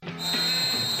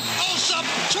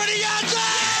20 yards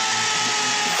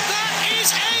out! That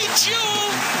is a duel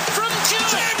from Duel.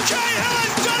 Tim Cahill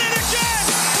has done it again!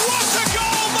 What a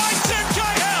goal by Tim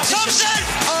Cahill! Thompson!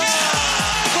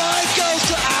 5 goals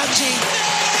to Archie.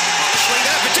 Swing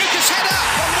out, Paducah's header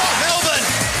from what? Melbourne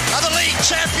are the league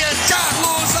champions.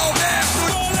 Carlos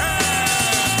Alberto!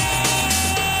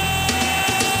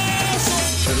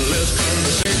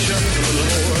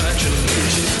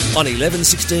 On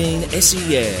 1116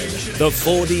 SEN, the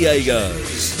Four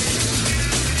Diegos.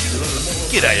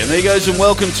 G'day amigos and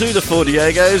welcome to the Four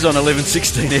Diegos on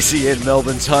 1116 SEN,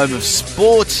 Melbourne's home of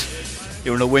sport.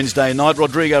 Here on a Wednesday night,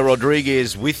 Rodrigo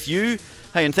Rodriguez with you.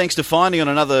 Hey, and thanks to Finding on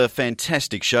another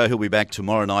fantastic show. He'll be back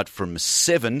tomorrow night from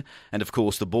 7. And of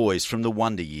course the boys from the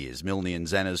Wonder Years, Milne and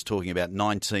Zanna's talking about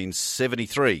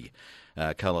 1973.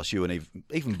 Carlos, you weren't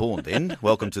even born then.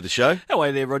 Welcome to the show. How are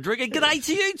you there, Rodrigo? G'day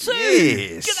to you too.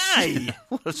 Yes. G'day.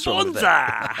 What's wrong with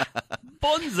that?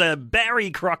 Bonza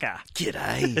Barry Crocker.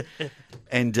 G'day.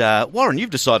 And Warren, you've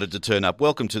decided to turn up.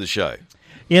 Welcome to the show.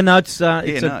 Yeah, no, it's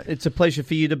a pleasure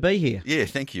for you to be here. Yeah,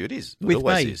 thank you. It is. It With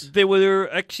always me. is. There were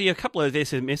actually a couple of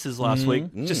SMSs last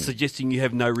week just suggesting you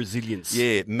have no resilience.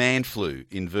 Yeah, man flu,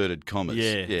 inverted commas.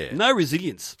 Yeah. No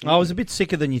resilience. I was a bit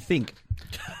sicker than you think.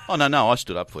 Oh, no, I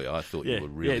stood up for you. I thought Yeah. you were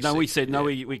really No, sick. we said, no,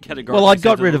 we categorised. Well, I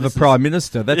got rid of a prime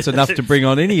minister. That's enough to bring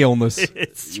on any illness.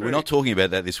 It's We're not talking about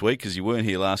that this week because you weren't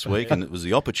here last week and it was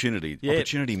the opportunity. Yeah.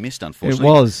 Opportunity missed, It unfortunately.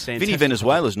 was. Vinny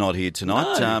Venezuela's not here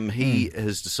tonight. No. He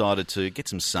has decided to get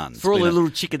some sun. For all the little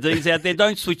chickadees out there,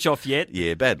 don't switch off yet.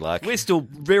 Yeah, bad luck. We're still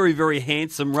very, very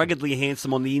handsome, ruggedly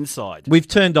handsome on the inside. We've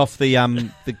turned off the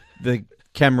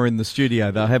camera in the studio,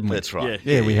 though, haven't we? That's right.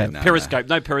 Yeah, we have. no, Periscope.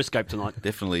 No Periscope tonight.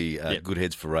 Definitely good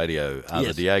heads for radio,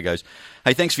 Yes. the Diegos.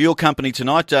 Hey, thanks for your company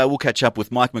tonight. We'll catch up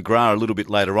with Mike McGrath a little bit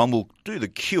later on. We'll do the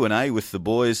Q&A with the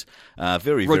boys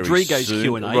very Rodrigo's soon.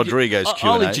 Q&A. Rodrigo's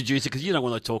Q&A. I'll introduce it because you don't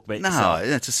want to talk about No, yourself.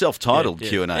 it's a self-titled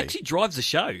Q&A. It actually drives the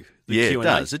show, the Yeah, Q&A. it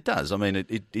does. It does. I mean,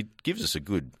 it gives us a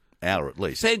good hour at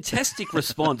least. Fantastic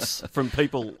response from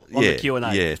people on the Q&A.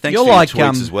 Yeah, thanks You're for like your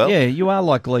tweets as well. Yeah, you are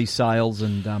like Lee Sales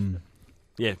and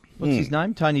Yeah. what's his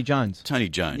name? Tony Jones. Tony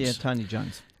Jones. Yeah, Tony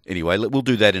Jones. Anyway, we'll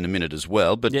do that in a minute as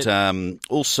well. But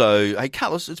also, hey,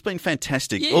 Carlos, it's been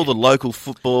fantastic. Yeah. All the local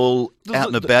football out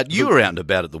and about. You were out and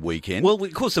about at the weekend. Well,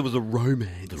 of course, there was a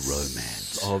romance. The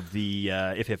romance. Of the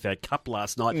FFA Cup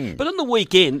last night. But on the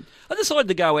weekend, I decided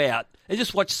to go out and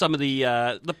just watch some of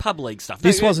the pub league stuff.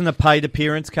 This wasn't a paid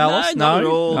appearance, Carlos? No, not at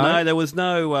all. No, there was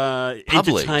no Pub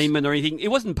entertainment or anything. It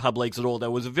wasn't pub leagues at all. There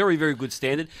was a very, very good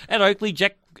standard. At Oakley,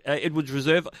 Jack Edwards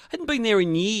Reserve, I hadn't been there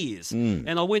in years.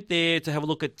 And I went there to have a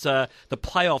look at the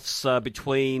playoffs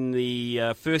between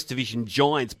the First Division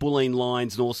Giants, Bulleen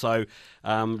Lions, and also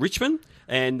Richmond.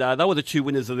 And they were the two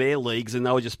winners of their leagues, and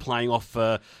they were just playing off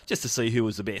just to see who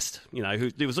was the best. You know,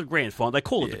 there was a grand final. They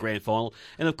call it the grand final.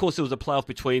 And, of course, there was a playoff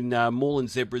between Moreland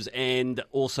Zebras and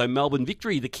also Melbourne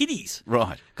Victory, the Kiddies.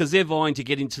 Right. Because they're vying to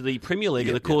get into the Premier League.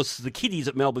 And, of course, the Kiddies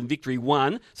at Melbourne Victory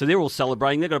won, so they're all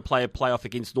celebrating. They're going to play a playoff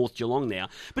against North Geelong now.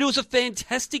 But it was a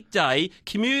fantastic day.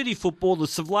 Community football, the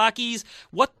Savlakis,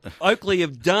 what Oakley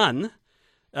have done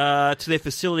to their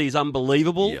facility is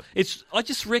unbelievable. Yep. I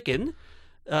just reckon...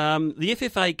 the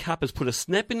FFA Cup has put a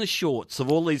snap in the shorts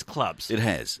of all these clubs. It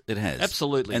has.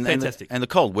 Absolutely. And Fantastic. And the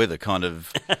cold weather kind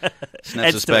of snaps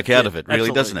Adds us to back it, out yeah, of it, really,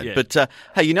 absolutely, doesn't it? yeah. But,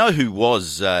 hey, you know who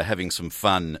was having some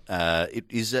fun? It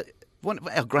is... one of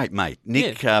our great mate,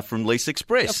 Nick from Lease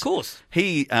Express. Of course.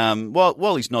 He,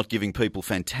 while he's not giving people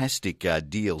fantastic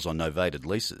deals on novated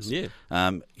leases,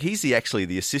 he's actually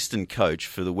the assistant coach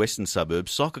for the Western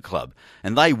Suburbs Soccer Club.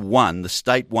 And they won the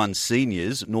State 1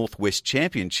 Seniors Northwest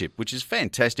Championship, which is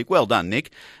fantastic. Well done,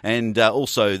 Nick. And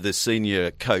also the senior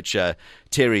coach,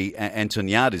 Terry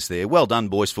Antoniadis there. Well done,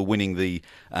 boys, for winning the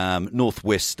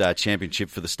Northwest Championship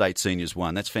for the State Seniors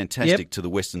 1. That's fantastic to the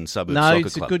Western Suburbs Soccer Club. No,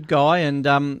 he's a good guy,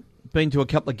 and been to a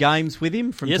couple of games with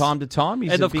him from time to time.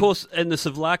 He's and of course, and the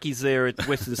Savlakis there at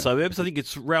Western Suburbs. I think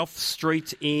it's Ralph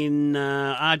Street in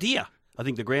Ardea. I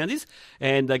think the ground is.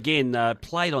 And again,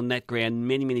 played on that ground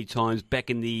many, many times back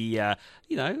in the,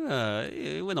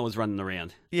 when I was running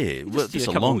around. Yeah, well, just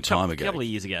a long time ago. A couple of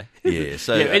years ago. Yeah,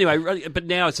 so... anyway, but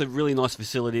now it's a really nice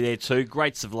facility there too.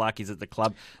 Great Savlakis at the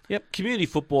club. Yep, community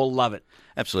football, love it.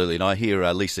 Absolutely, and I hear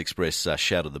Lease Express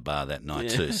shout at the bar that night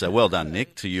too. So well done,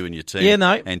 Nick, to you and your team. Yeah,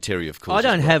 no. And Terry, of course. I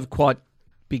don't have quite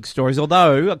big stories,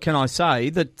 although, can I say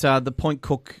that the Point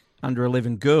Cook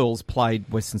under-11 girls played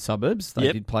Western Suburbs.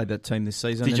 They did play that team this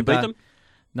season. Did you beat them?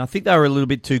 No, I think they were a little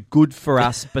bit too good for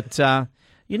us. But,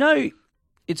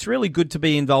 it's really good to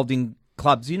be involved in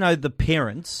clubs. You know, the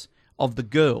parents of the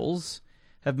girls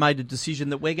have made a decision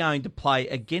that we're going to play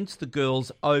against the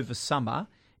girls over summer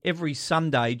every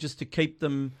Sunday just to keep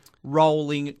them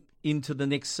rolling into the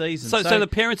next season. So the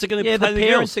parents are going to play the girls? Yeah, the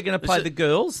parents are going to play the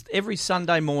girls every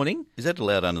Sunday morning. Is that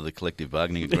allowed under the collective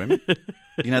bargaining agreement?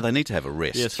 They need to have a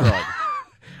rest. Yes, right.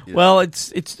 Well,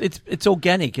 it's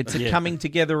organic. It's a coming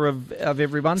together of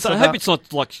everyone. So I hope it's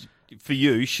not like for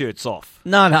you, shirts off.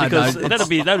 No, because that'd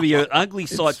be an ugly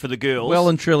sight for the girls. Well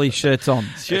and truly, shirts on.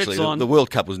 Actually, the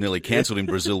World Cup was nearly cancelled in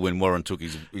Brazil when Warren took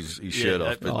his shirt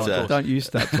off. But, don't you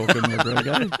start talking,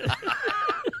 McGregor.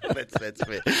 That's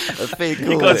fair. A fair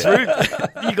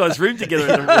call. You guys roomed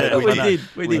together.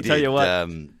 We did. Tell you what.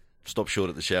 Stop short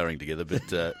at the showering together,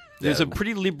 but there's some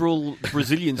pretty liberal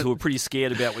Brazilians who were pretty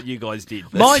scared about what you guys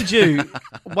did. Mind you,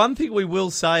 one thing we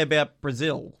will say about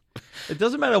Brazil, it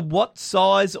doesn't matter what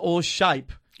size or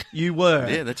shape you were.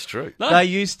 Yeah, that's true. They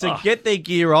used to get their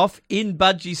gear off in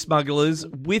budgie smugglers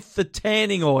with the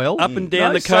tanning oil. Up and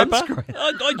down the Copa. Sunscreen.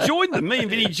 I joined them. Me and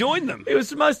Vinny joined them. It was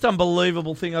the most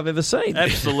unbelievable thing I've ever seen.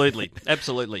 Absolutely.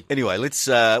 Anyway, let's.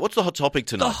 What's the hot topic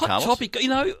tonight, The hot Carlos? topic,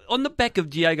 on the back of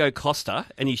Diego Costa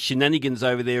and his shenanigans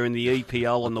over there in the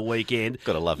EPL on the weekend.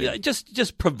 Gotta love him.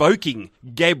 Just provoking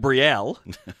Gabriel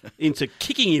into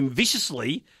kicking him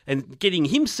viciously and getting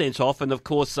him sent off. And, of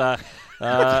course,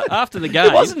 after the game...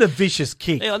 It wasn't a vicious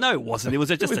kick. Yeah, I know it wasn't. It was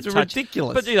just a touch.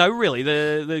 Ridiculous. But, really,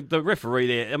 the referee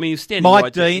there, I mean, he was standing Mike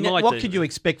right Dean, there. what could you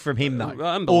expect from him, though?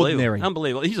 Unbelievable.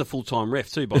 Unbelievable. He's a full-time ref,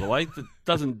 too, by the way. That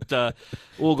doesn't augur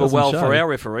Doesn't well show. for our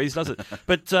referees, does it?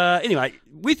 But anyway,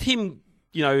 with him...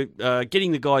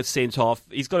 getting the guys sent off.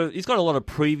 He's got a lot of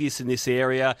previous in this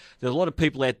area. There's a lot of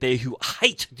people out there who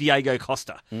hate Diego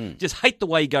Costa, just hate the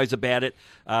way he goes about it.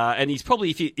 And he's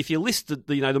probably, if you list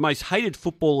the most hated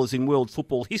footballers in world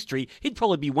football history, he'd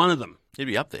probably be one of them. He'd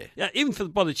be up there. Yeah, even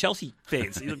by the Chelsea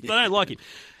fans, they don't like him.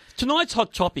 Tonight's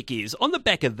hot topic is on the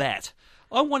back of that.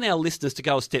 I want our listeners to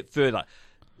go a step further.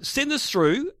 Send us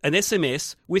through an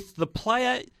SMS with the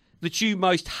player that you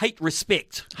most hate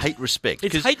respect. Hate respect.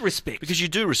 It's hate respect. Because you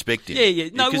do respect him. Yeah.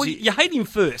 No, you hate him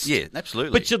first. Yeah,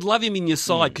 absolutely. But you'd love him in your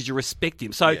side because you respect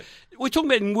him. So we're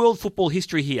talking about in world football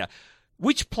history here.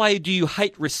 Which player do you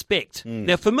hate respect?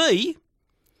 Now, for me,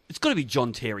 it's got to be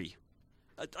John Terry.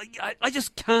 I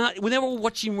just can't. Whenever I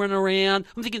watch him run around,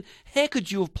 I'm thinking, how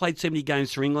could you have played so many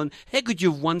games for England? How could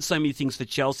you have won so many things for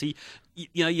Chelsea?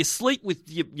 You sleep with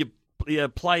your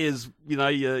players,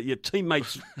 your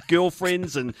teammates'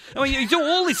 girlfriends, and you do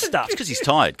all this stuff. It's because he's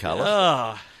tired,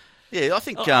 Carlos. Yeah, I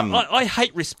think... I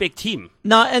hate respect him.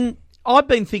 No, and I've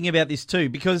been thinking about this too,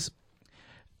 because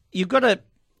you've got to...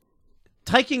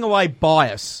 Taking away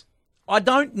bias, I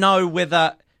don't know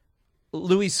whether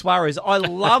Luis Suarez... I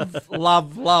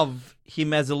love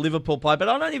him as a Liverpool player, but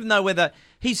I don't even know whether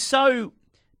he's so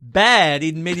bad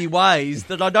in many ways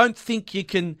that I don't think you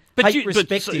can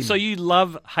respect him. So you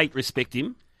hate, respect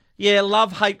him? Yeah,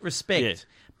 love, hate, respect. Yeah.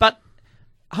 But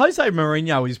Jose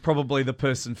Mourinho is probably the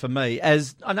person for me.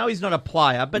 As I know he's not a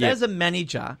player, but as a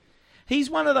manager,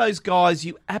 he's one of those guys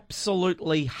you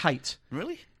absolutely hate.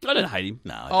 Really? I don't hate him.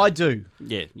 No, I do.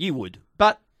 Yeah, you would.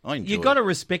 But I enjoy you've got to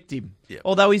respect him. Yeah.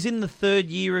 Although he's in the third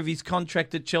year of his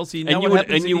contract at Chelsea. And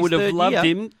you would have loved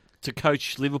him to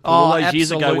coach Liverpool all those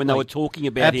years ago when they were talking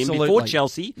about him before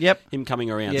Chelsea. Yep. Him coming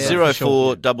around. Yeah.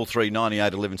 0433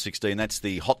 98 11 16. That's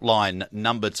the hotline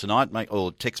number tonight,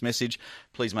 or text message.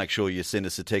 Please make sure you send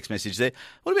us a text message there.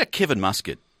 What about Kevin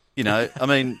Muscat? I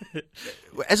mean,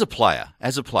 as a player.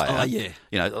 Oh, yeah.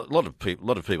 A lot of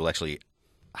people actually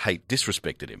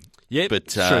disrespected him. Yeah,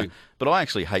 true. But I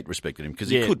actually respected him because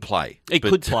he could play.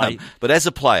 Could play. But as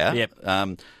a player,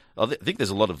 Yep. I think there's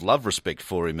a lot of respect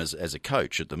for him as a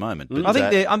coach at the moment. But,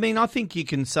 I think you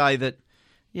can say that.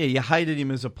 Yeah, you hated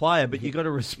him as a player, but you got to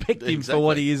respect him for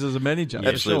what he is as a manager.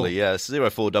 Absolutely, sure. yeah.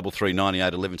 0433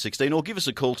 98 11 16, or give us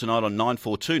a call tonight on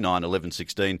 9429 11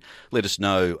 16. Let us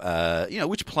know,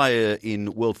 which player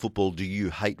in world football do you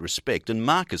hate respect? And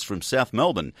Marcus from South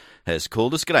Melbourne has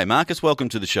called us. G'day, Marcus. Welcome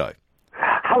to the show.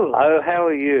 Hello, how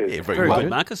are you? Yeah, very well, good,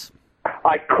 Marcus.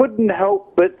 I couldn't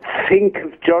help but think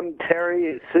of John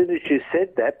Terry as soon as you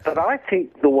said that, but I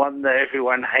think the one that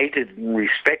everyone hated and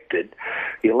respected,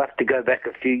 you'll have to go back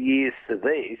a few years for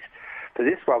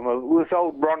this one, was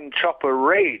old Ron Chopper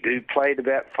Reid, who played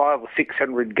about 500 or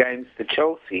 600 games for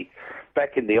Chelsea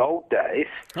back in the old days.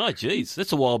 Oh, geez,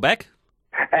 that's a while back.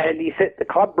 And he set the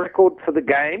club record for the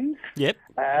games. Yep.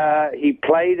 He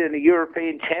played in a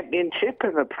European Championship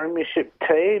and a Premiership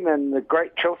team and the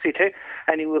great Chelsea team.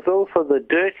 And he was also the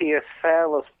dirtiest,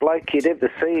 foulest bloke you'd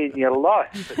ever see in your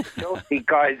life. But Chelsea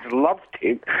guys loved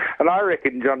him. And I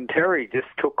reckon John Terry just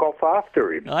took off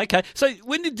after him. Okay. So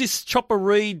when did this Chopper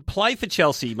Reid play for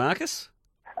Chelsea, Marcus?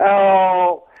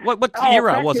 Oh, What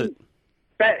era was it?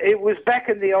 it was back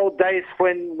in the old days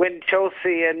when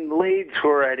Chelsea and Leeds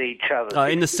were at each other.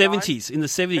 In the 70s. In the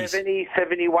 70s. 70,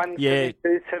 71, Yeah.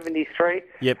 72, 73.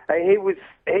 Yep. He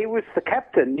was the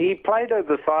captain. He played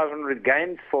over 500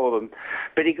 games for them,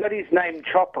 but he got his name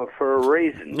Chopper for a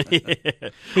reason.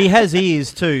 He has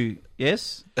ears too,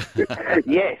 yes?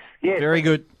 Yes. Very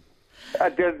good.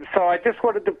 So I just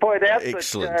wanted to point out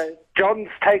Excellent. that John's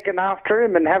taken after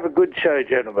him, and have a good show,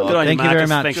 gentlemen. Good on Thank you Marcus. very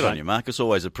much. Thanks, Good on mate. you, Marcus.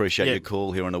 Always appreciate Yeah. your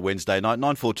call here on a Wednesday night.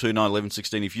 9429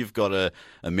 1116. If you've got a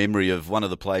memory of one of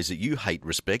the players that you hate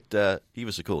respect, give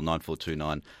us a call,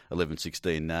 9429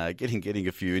 1116. Getting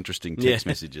a few interesting text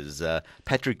messages.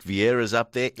 Patrick Vieira's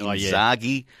up there.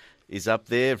 Inzaghi is up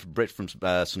there. Brett from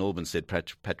St Albans said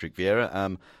Patrick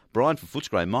Vieira. Brian from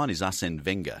Footscray, mine is Arsene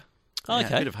Wenger. Okay.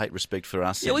 Yeah, a bit of hate respect for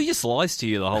us. Yeah, well, he just lies to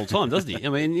you the whole time, doesn't he? I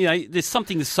mean, there's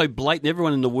something that's so blatant,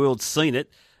 everyone in the world's seen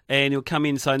it, and he'll come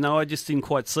in and say, no, I just didn't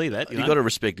quite see that. You've got to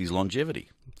respect his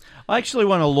longevity. I actually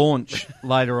want to launch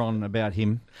later on about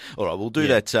him. All right, we'll do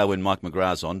that when Mike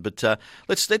McGrath's on. But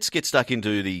let's get stuck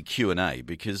into the Q&A,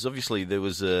 because obviously there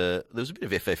was a bit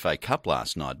of FFA Cup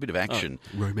last night, a bit of action.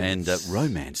 Romance. And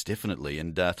romance, definitely.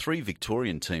 And 3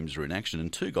 Victorian teams were in action,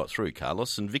 and 2 got through,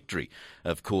 Carlos. And Victory,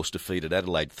 of course, defeated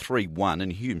Adelaide 3-1,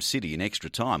 and Hume City in extra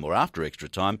time, or after extra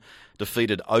time,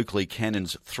 defeated Oakley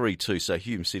Cannons 3-2. So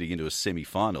Hume City into a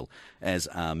semi-final, as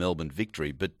Melbourne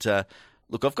Victory. But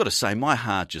look, I've got to say, my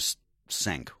heart just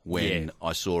sank when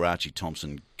I saw Archie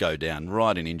Thompson go down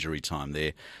right in injury time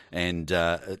there. And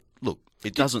look,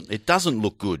 it doesn't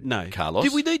look good, No. Carlos.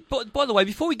 Did we need, by the way,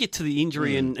 before we get to the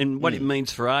injury and what it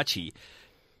means for Archie,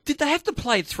 did they have to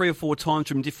play it 3 or 4 times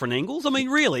from different angles? I mean,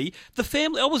 really, the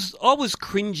family. I was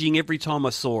cringing every time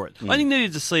I saw it. I only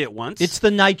needed to see it once. It's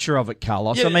the nature of it,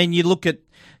 Carlos. Yeah. I mean,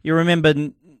 you remember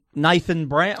Nathan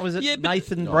Brown? Was it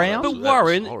Nathan Brown? But That was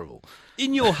Warren, horrible.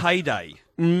 in your heyday,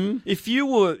 if you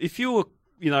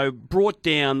were brought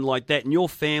down like that, and your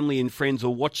family and friends were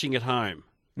watching at home,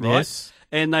 right? Yes.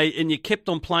 And you kept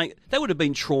on playing, that would have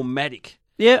been traumatic.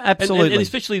 Yeah, And absolutely.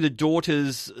 especially the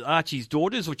daughters, Archie's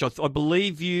daughters, which I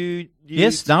believe you.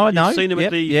 Yes, no, I know. You've seen them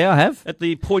Yep, I have. at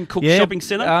the Point Cook Shopping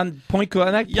Centre. Point Cook,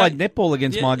 and they played netball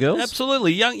against my girls.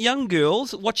 Absolutely, young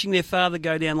girls watching their father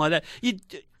go down like that. You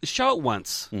show it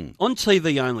once on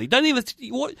TV only. Don't even.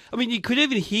 You could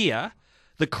even hear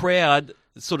the crowd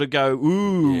sort of go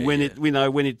ooh when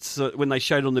they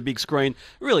showed it on the big screen.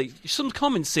 Really, some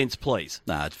common sense, please.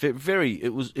 No, it's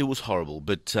it was horrible,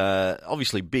 but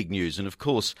obviously big news, and of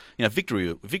course,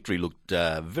 Victory looked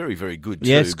very, very good too.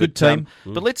 Yes, good team.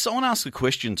 But I want to ask the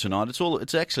question tonight.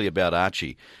 It's actually about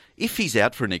Archie. If he's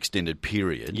out for an extended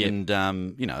period, and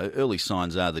early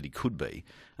signs are that he could be,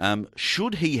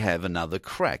 should he have another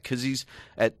crack? Because he's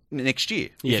at next year.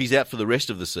 Yep. If he's out for the rest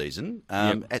of the season,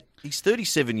 he's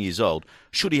 37 years old.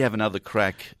 Should he have another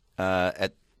crack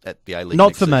at the A-League?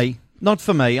 Not for me. Not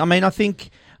for me. I mean, I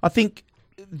think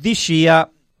this year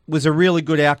was a really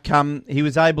good outcome. He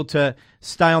was able to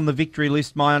stay on the victory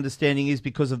list. My understanding is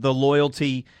because of the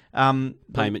loyalty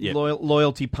Payment, yeah.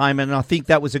 loyalty payment, and I think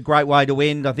that was a great way to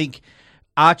end. I think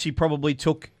Archie probably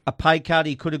took a pay cut.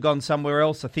 He could have gone somewhere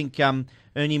else. I think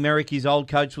Ernie Merrick, his old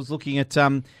coach, was looking at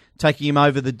taking him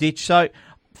over the ditch. So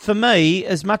for me,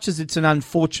 as much as it's an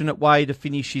unfortunate way to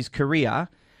finish his career,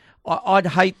 I'd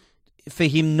hate for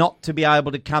him not to be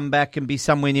able to come back and be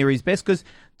somewhere near his best, because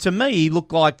to me, he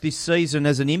looked like this season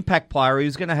as an impact player, he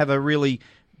was going to have a really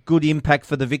good impact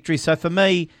for the Victory. So for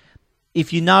me,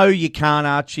 if you know you can't,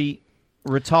 Archie,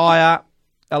 retire,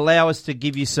 allow us to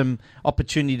give you some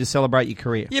opportunity to celebrate your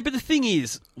career. Yeah, but the thing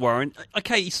is, Warren,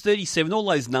 okay, he's 37, all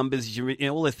those numbers,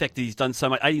 all the fact that he's done so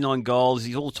much, 89 goals,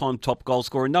 he's all-time top goal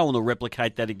scorer, no one will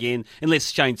replicate that again, unless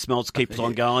Shane Smeltz keeps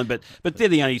on going, but they're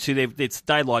the only two, it's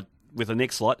daylight with the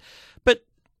next light. But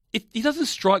he doesn't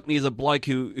strike me as a bloke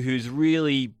who's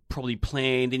really probably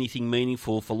planned anything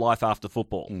meaningful for life after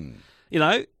football.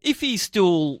 If he's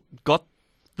still got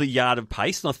the yard of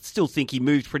pace, and I still think he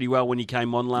moved pretty well when he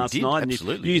came on last night.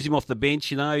 Absolutely. And used him off the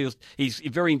bench, he's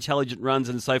very intelligent runs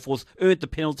and so forth, earned the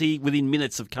penalty within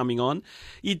minutes of coming on.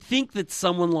 You'd think that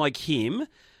someone like him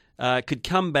could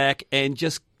come back and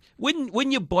just,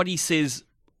 when your body says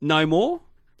no more,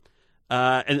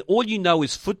 and all you know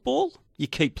is football, you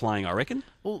keep playing, I reckon.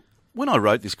 Well, when I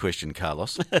wrote this question,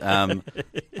 Carlos, I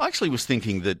actually was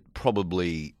thinking that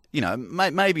probably,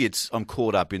 maybe I'm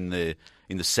caught up in the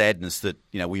sadness that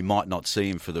we might not see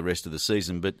him for the rest of the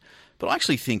season, but I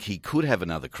actually think he could have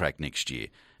another crack next year,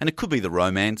 and it could be the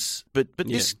romance. But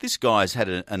this guy's had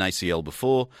an ACL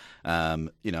before.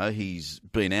 He's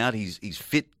been out. He's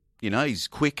fit. He's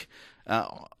quick.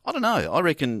 I don't know. I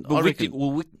reckon.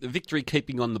 Victory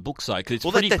keeping on the books, though, because it's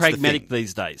Well, pretty that's the pragmatic thing.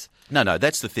 these days. No,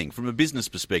 that's the thing. From a business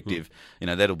perspective,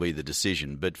 that'll be the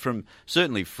decision. But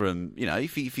certainly from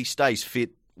if he stays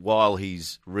fit while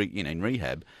he's in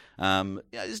rehab,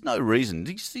 there's no reason.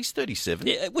 He's 37.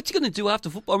 Yeah, what's he going to do after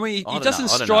football? I mean, I it don't doesn't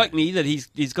know. strike me that he's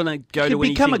going to go He to could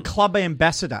become a anything. club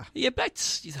ambassador. Yeah, but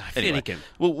that's Anyway, Finnegan.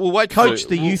 we'll wait. Coach for,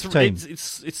 the youth team.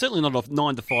 It's certainly not a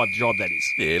 9-to-5 job. That is.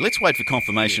 Yeah, let's wait for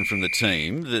confirmation from the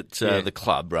team that the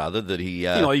club rather that he.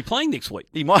 Are you playing next week?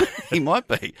 He might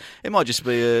be. It might just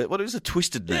be a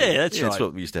twisted knee. Yeah, that's right. That's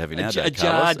what we used to have in our day, A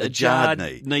Carlos. jarred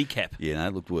knee. kneecap. Yeah, no,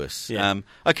 it looked worse. Yeah.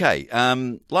 Okay,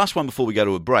 last one before we go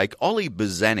to a break. Ollie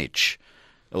Bozanic,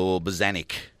 or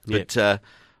Bozanic. But I've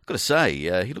got to say,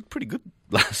 he looked pretty good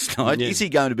last night. Yeah. Is he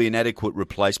going to be an adequate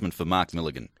replacement for Mark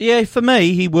Milligan? Yeah, for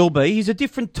me, he will be. He's a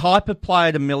different type of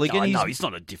player to Milligan. No, he's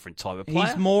not a different type of player.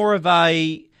 He's more of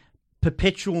a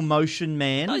perpetual motion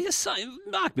man. No, you're same.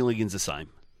 Mark Milligan's the same.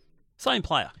 Same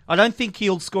player. I don't think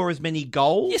he'll score as many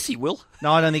goals. Yes, he will.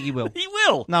 No, I don't think he will. He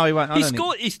will. No, he won't. I He don't think-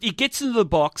 scored. He gets into the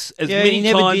box as Yeah, many he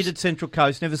never times. did at Central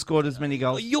Coast. Never scored as many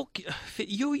goals. You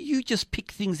just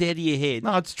pick things out of your head.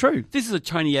 No, it's true. This is a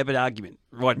Tony Abbott argument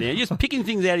right now. You're just picking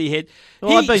things out of your head.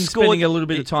 Well, I've been spending a little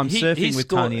bit of time surfing with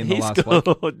scored, Tony in the last week.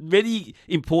 He scored many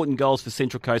important goals for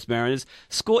Central Coast Mariners.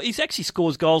 He actually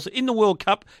scores goals in the World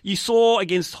Cup. You saw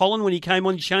against Holland when he came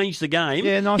on, changed the game.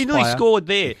 Yeah, nice He nearly player. scored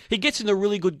there. He gets in a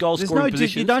really good goal scoring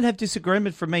position. You don't have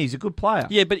disagreement from me. He's a good player.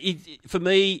 Yeah, but for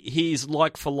me, he's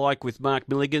like for like with Mark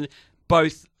Milligan.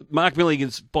 Both Mark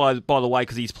Milligan's, by the way,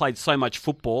 because he's played so much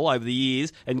football over the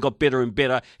years and got better and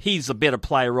better. He's a better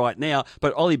player right now.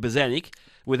 But Ollie Bozanic,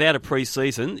 without a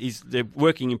pre-season, they're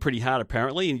working him pretty hard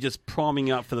apparently and just priming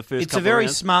up for the first. It's couple a very of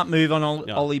rounds. smart move on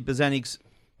Ollie Bozanic's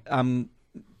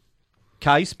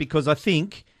case, because I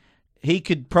think he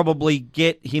could probably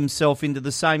get himself into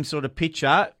the same sort of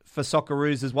picture for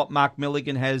Socceroos as what Mark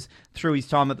Milligan has through his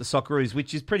time at the Socceroos,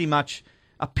 which is pretty much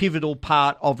a pivotal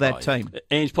part of that team.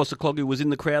 Ange Postecoglou was in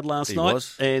the crowd last night,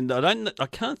 was. and I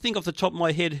can't think off the top of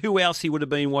my head who else he would have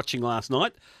been watching last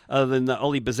night other than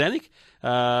Ollie Bozanic.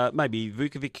 Maybe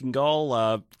Vukovic in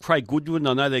goal, Craig Goodwin.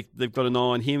 I know they've got an eye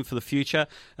on him for the future.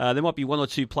 There might be one or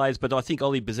two players, but I think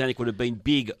Ollie Bozanic would have been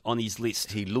big on his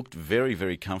list. He looked very,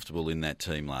 very comfortable in that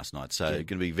team last night. So it's going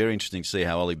to be very interesting to see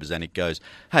how Ollie Bozanic goes.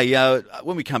 Hey,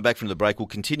 when we come back from the break, we'll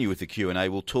continue with the Q&A.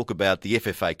 We'll talk about the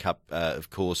FFA Cup, of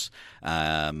course,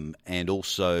 and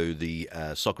also the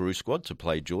Socceroo squad to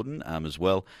play Jordan as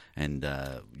well. And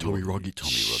Tommy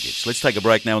Rogic. Let's take a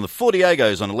break now on the Four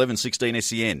Diegos on 1116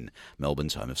 SEN,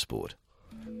 Melbourne's home of sport.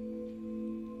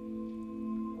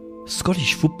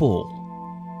 Scottish football.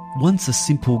 Once a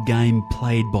simple game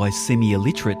played by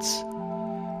semi-illiterates,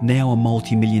 now a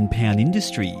multi-million-pound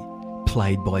industry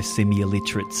played by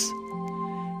semi-illiterates.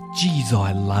 Geez,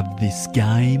 I love this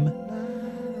game.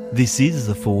 This is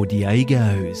the Four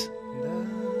Diegos.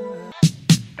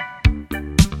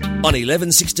 On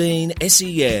 1116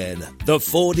 SEN, the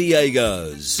Four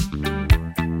Diegos.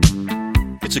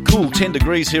 It's a cool 10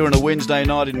 degrees here on a Wednesday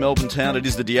night in Melbourne town. It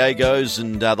is the Diegos,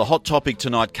 and the hot topic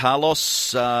tonight,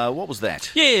 Carlos, what was that?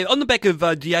 Yeah, on the back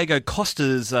of Diego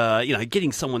Costa's,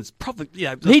 getting someone's profit. He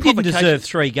didn't provocation. deserve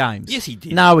 3 games. Yes, he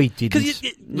did. No, he didn't. 'Cause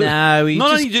No, he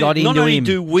not just only got into Not only him.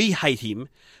 do we hate him,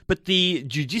 but the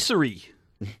judiciary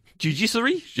at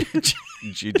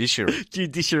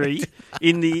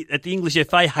the English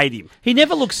FA hate him. He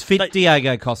never looks fit,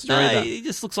 Diego Costa, No, either. he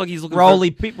just looks like he's looking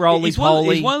roly-poly. He's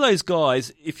one of those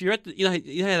guys. If you're at the, you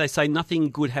know how they say nothing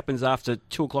good happens after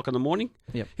 2:00 in the morning.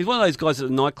 Yep. He's one of those guys at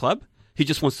a nightclub. He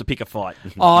just wants to pick a fight.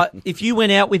 If you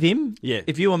went out with him, Yeah.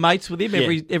 if you were mates with him,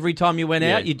 Yeah. every time you went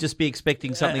Yeah. out, you'd just be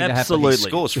expecting something to happen. Absolutely. He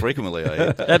scores frequently, I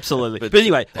hear. Absolutely. But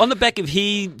anyway, on the back of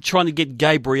he trying to get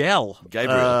Gabriel.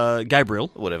 Whatever.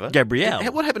 Gabriel.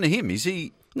 What happened to him? Is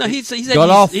he... No, he's Got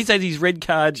off. he's had his red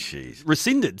card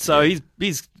rescinded, so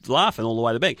he's laughing all the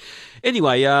way to the bank.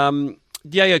 Anyway,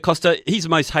 Diego Costa, he's the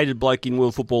most hated bloke in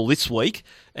world football this week,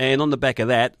 and on the back of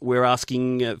that, we're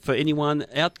asking for anyone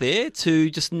out there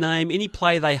to just name any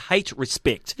player they hate,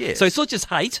 respect. Yes. So it's not just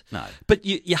hate, No. but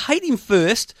you hate him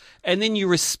first, and then you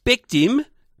respect him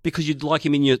because you'd like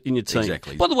him in your team.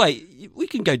 Exactly. By the way, we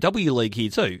can go W League here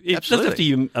too. It doesn't have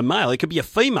to be a male; it could be a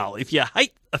female. If you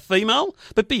hate a female,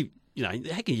 but how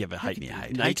can you ever hate? can you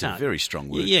hate? No, Hate's you a can't. very strong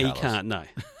word, Yeah, Carlos. you can't. No.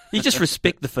 You just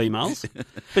respect the females.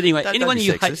 But anyway, Don't anyone be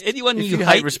you sexist. hate, anyone if you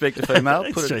hate, respect a female.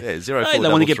 That's Put true. it there. 04 Hey, they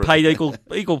want to get 33.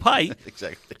 paid equal pay.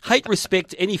 Exactly. Hate,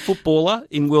 respect any footballer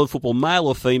in world football, male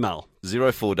or female.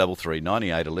 0433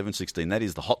 98 11 16. That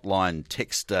is the hotline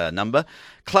text number.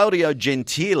 Claudio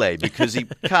Gentile,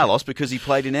 Carlos, because he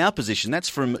played in our position. That's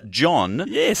from John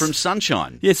Yes. from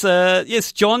Sunshine.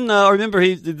 Yes, John. I remember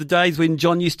the days when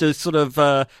John used to sort of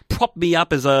prop me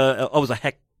up as I was a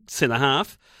hack centre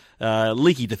half.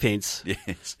 Leaky defence.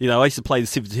 Yes. You know, I used to play the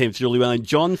civil defence really well, and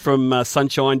John from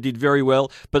Sunshine did very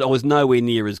well, but I was nowhere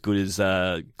near as good as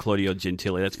Claudio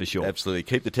Gentile, that's for sure. Absolutely.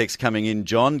 Keep the text coming in,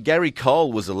 John. Gary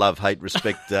Cole was a love-hate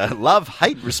respect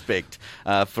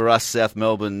for us South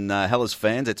Melbourne Hellas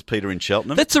fans. That's Peter in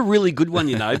Cheltenham. That's a really good one,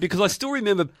 you know, because I still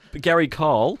remember Gary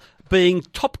Cole being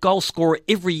top goal scorer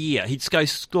every year. He'd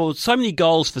scored so many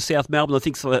goals for South Melbourne. I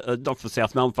think not for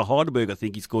South Melbourne, for Heidelberg. I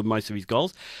think he scored most of his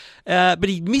goals, but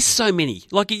he missed so many.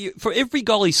 Like for every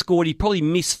goal he scored, he probably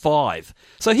missed 5.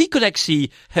 So he could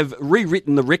actually have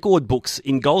rewritten the record books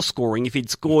in goal scoring if he'd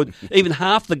scored even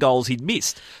half the goals he'd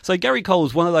missed. So Gary Cole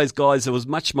was one of those guys that was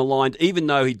much maligned, even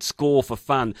though he'd score for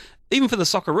fun. Even for the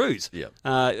Socceroos,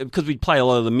 because we'd play a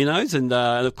lot of the minnows, and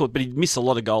of course, but he'd miss a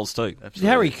lot of goals too. Did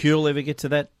Harry Kuehl ever get to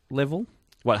that level?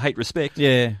 What, hate, respect?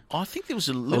 Yeah. I think there was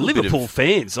a The little Liverpool bit of...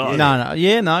 fans. Oh, He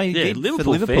did.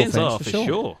 Liverpool, for the fans. fans, Oh, for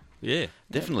sure. Yeah.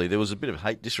 Definitely, there was a bit of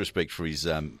hate, disrespect for his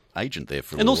agent there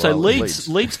for a And little also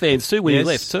while. Leeds fans too when he Yes.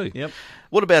 left too. Yep.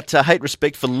 What about hate,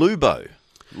 respect for Lubo?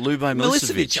 Lubo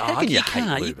Milicevic. How can you hate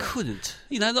can't. You Lubo? couldn't.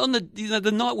 You know, on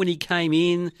the night when he came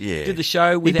in, Yeah. did the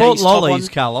show He without bought his top lollies,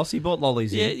 on. Carlos. He bought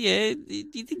lollies. Yeah, in. yeah.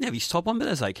 He didn't have his top on, but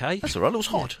that's okay. That's all right. It was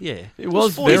hot. Yeah, It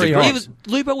was 40 very degrees. hot.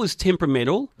 Lubo was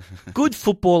temperamental, good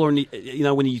footballer, and you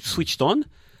know when he switched on,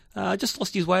 just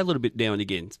lost his way a little bit now and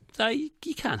again. So you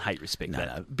can't hate respect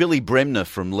that. Billy Bremner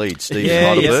from Leeds, Steve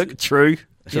Yeah, Heidelberg. True.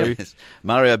 Yes.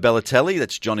 Mario Balotelli,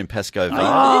 that's John in Pasco Vale. It's a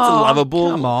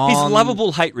lovable. come on. He's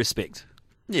lovable. Hate respect.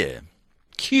 Yeah.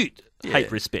 Cute. Yeah. Hate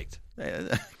respect.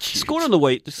 Cute. Scored on the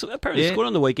week. Apparently Yeah. scored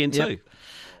on the weekend Yep. too.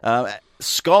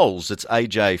 Scholes, it's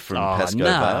AJ from Pasco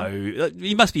Vale. No,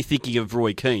 you must be thinking of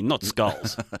Roy Keane, not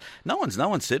Skulls. No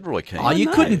one said Roy Keane. Oh, you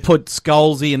know. couldn't put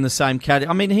Scholesy in the same category.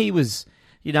 I mean, he was,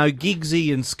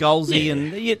 Giggsy and Scholesy, Yeah.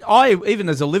 and yet I, even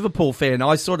as a Liverpool fan,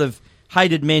 I sort of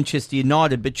hated Manchester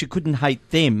United, but you couldn't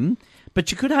hate them.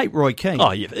 But you could hate Roy Keane.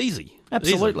 Oh, yeah, easy.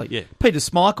 Absolutely. Easily, yeah. Peter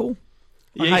Schmeichel.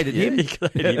 I hated him. You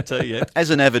could hate him too, yeah. As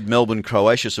an avid Melbourne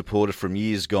Croatia supporter from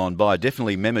years gone by,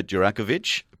 definitely Mehmet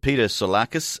Jurakovic, Peter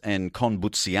Solakis, and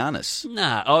Konbutsianis.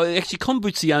 Nah, actually,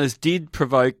 Konbutsianis did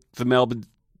provoke the Melbourne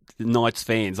Knights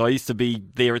fans. I used to be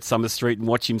there at Summer Street and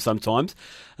watch him sometimes.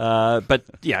 But,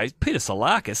 Peter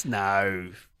Solakis,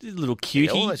 no. Little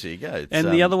cutie. Yeah, well, there you go. It's,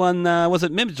 And the other one, was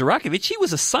it Mehmet Jurakovic? He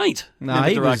was a saint. No, Mehmet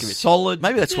he was Jurakovic. solid,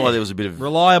 Maybe that's why there was a bit of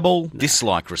reliable.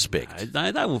 dislike respect.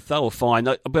 No, they were fine.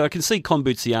 But I can see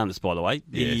Konbutsianis, by the way.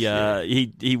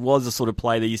 He was the sort of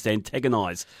player that used to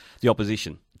antagonise the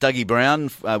opposition. Dougie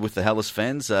Brown with the Hellas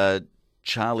fans,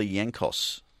 Charlie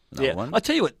Yankos. Another one. I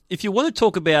tell you what, if you want to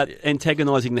talk about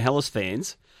antagonising the Hellas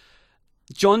fans,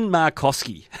 John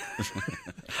Markowski.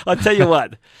 I tell you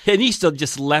what, and he used to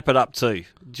just lap it up too.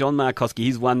 John Markowski,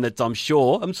 he's one that I'm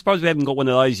surprised we haven't got one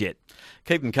of those yet.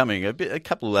 Keep them coming. A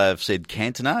couple have said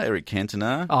Cantona, Eric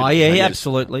Cantona. Oh, yeah,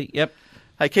 absolutely. Yep.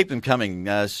 Hey, keep them coming.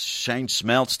 Shane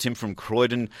Smelts, Tim from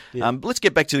Croydon. Let's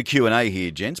get back to the Q&A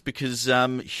here, gents, because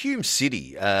Hume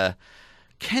City,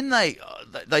 can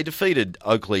they defeated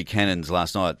Oakley Cannons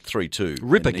last night 3-2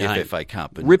 Ripper in the game. FFA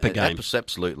Cup. Ripper game.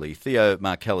 Absolutely. Theo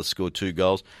Markellis scored 2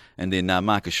 goals, and then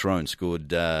Marcus Schroen scored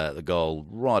the goal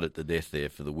right at the death there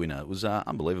for the winner. It was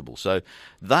unbelievable. So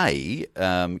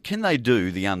can they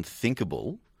do the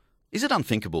unthinkable? Is it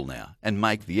unthinkable now and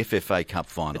make the FFA Cup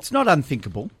final? It's not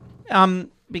unthinkable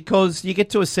because you get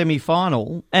to a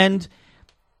semi-final and,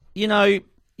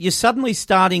 you're suddenly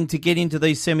starting to get into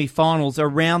these semi-finals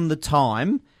around the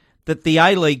time that the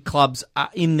A-League clubs are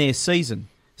in their season.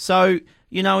 So,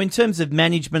 in terms of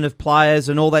management of players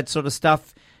and all that sort of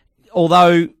stuff,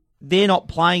 although they're not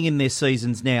playing in their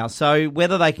seasons now, so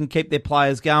whether they can keep their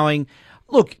players going,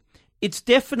 look, it's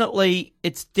definitely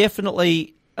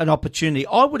an opportunity.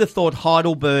 I would have thought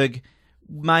Heidelberg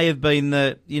may have been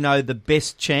the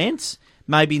best chance,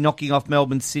 maybe knocking off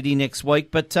Melbourne City next week,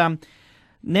 but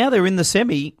now they're in the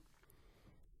semi.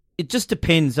 It just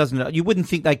depends, doesn't it? You wouldn't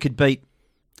think they could beat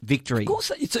Victory. Of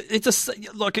course,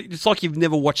 it's like you've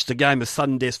never watched a game of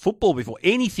sudden death football before.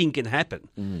 Anything can happen.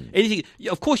 Anything.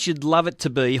 Of course, you'd love it to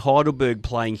be Heidelberg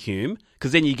playing Hume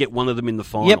because then you get one of them in the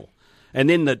final, Yep. and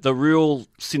then the real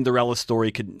Cinderella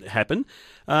story could happen.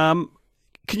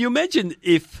 Can you imagine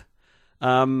if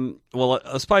Well,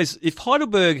 I suppose if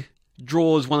Heidelberg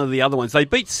draws one of the other ones, they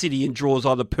beat City and draws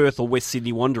either Perth or West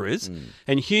Sydney Wanderers,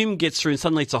 and Hume gets through, and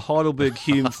suddenly it's a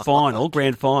Heidelberg-Hume final,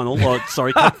 grand final,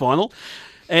 cup final.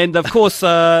 And of course,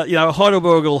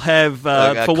 Heidelberg will have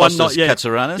for one night,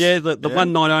 Katsaranis. The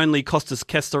one night only Costas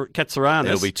Katsaranis.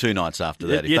 It'll be 2 nights after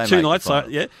that. Yeah, 2 nights.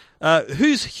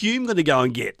 Who's Hume going to go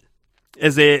and get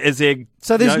as their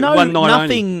So there's one night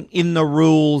nothing only? in the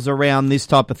rules around this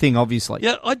type of thing, obviously.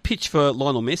 Yeah, I'd pitch for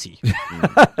Lionel Messi,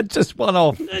 Just one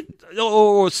off.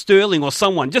 or Sterling, or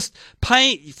someone. Just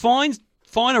find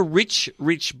a rich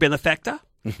benefactor.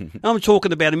 I'm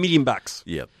talking about $1 million.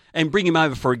 Yep. And bring him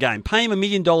over for a game. Pay him $1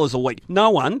 million a week. No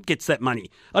one gets that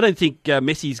money. I don't think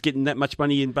Messi's getting that much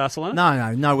money in Barcelona.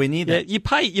 No, nowhere near that. You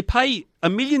pay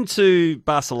 $1 million to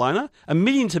Barcelona, $1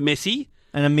 million to Messi,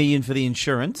 And $1 million for the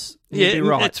insurance. Yeah, You'd be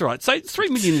right. That's right. So $3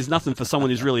 million is nothing for someone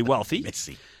who's really wealthy.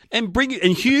 Messi. And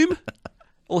Hume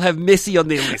will have Messi on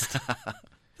their list.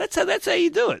 That's how you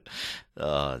do it.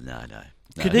 Oh, no.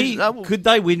 Could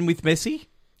they win with Messi?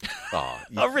 Oh,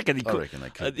 I reckon he could. I reckon they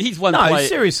could. He's one No, player.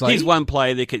 seriously. He's one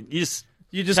player that could. You just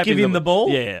give him the ball?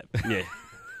 Yeah.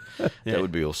 That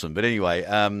would be awesome. But anyway,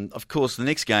 of course, the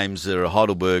next games are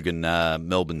Heidelberg and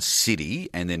Melbourne City,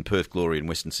 and then Perth Glory and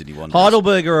Western Sydney Wanderers.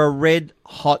 Heidelberg are a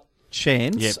red-hot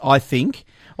chance, I think.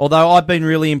 Although I've been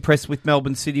really impressed with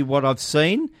Melbourne City, what I've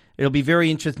seen. It'll be very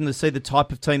interesting to see the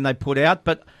type of team they put out.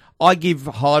 But I give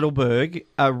Heidelberg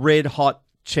a red-hot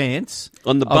chance.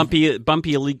 On the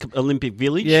bumpy Olympic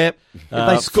Village. Yeah. If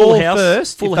they score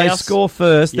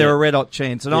first, they're Yeah. a red-hot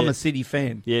chance. And I'm Yeah. a City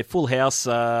fan. Yeah, full house.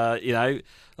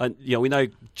 We know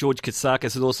George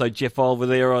Katsakis and also Jeff Oliver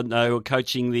there on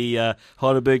coaching the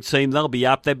Heidelberg team. They'll be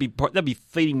up. They'll be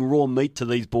feeding raw meat to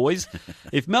these boys.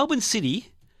 If Melbourne City,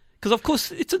 because of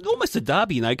course it's almost a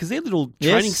derby, because their little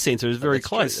training centre is very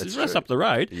close. True, It's that's just true. up the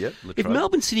road. Yep, if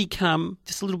Melbourne City come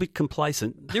just a little bit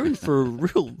complacent, they're in for a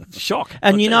real shock.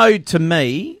 And to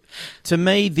me,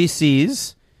 this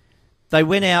is... They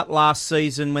went out last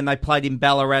season when they played in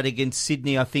Ballarat against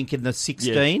Sydney, I think, in the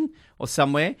 16 or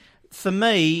somewhere. For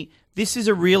me, this is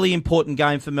a really important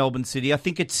game for Melbourne City. I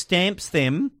think it stamps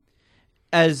them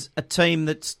as a team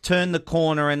that's turned the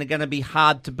corner and are going to be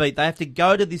hard to beat. They have to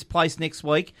go to this place next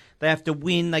week. They have to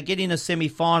win. They get in a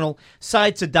semi-final. Say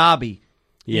it's a derby.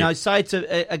 Yeah. Say it's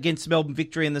against Melbourne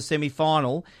Victory in the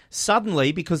semi-final.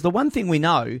 Suddenly, because the one thing we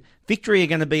know, Victory are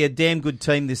going to be a damn good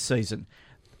team this season.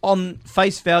 On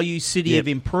face value, City have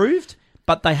improved,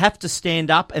 but they have to stand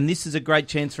up, and this is a great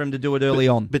chance for them to do it early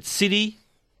on. But City,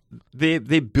 they're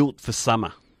built for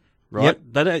summer, right?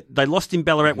 Yep. They lost in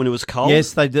Ballarat when it was cold.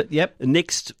 Yes, they did. Yep.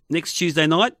 Next Tuesday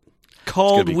night,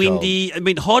 cold, be windy. cold. I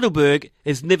mean, Heidelberg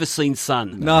has never seen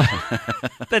sun. No.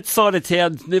 That side of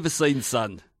town's never seen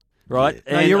sun, right?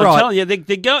 No, And you're I'm right. telling you,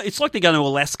 it's like they're going to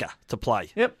Alaska to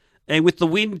play. Yep. And with the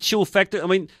wind chill factor, I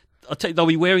mean, I'll tell you, they'll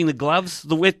be wearing the gloves.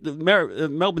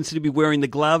 Melbourne City will be wearing the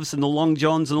gloves and the long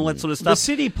johns and all that sort of The stuff.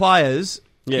 City players,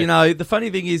 Yeah. the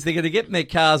funny thing is they're going to get in their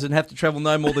cars and have to travel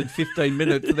no more than 15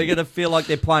 minutes. They're going to feel like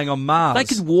they're playing on Mars. They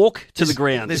could walk to the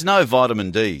ground. There's no vitamin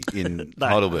D in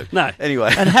Heidelberg. No.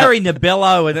 Anyway. And Harry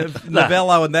Novello and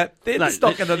that, they're just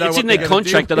not going to know it's what in they're their gonna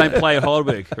contract do. they don't play at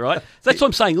Heidelberg, right? So that's what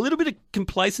I'm saying. A little bit of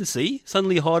complacency.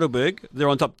 Suddenly Heidelberg, they're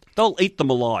on top. They'll eat them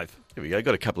alive. Here we go.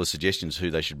 Got a couple of suggestions who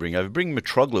they should bring over. Bring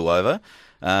Mitroglou over.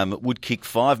 Would kick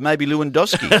 5. Maybe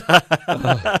Lewandowski.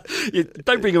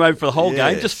 Don't bring him over for the whole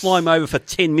game. Yes. Just fly him over for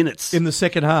 10 minutes. In the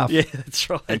second half. Yeah, that's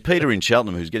right. And Peter in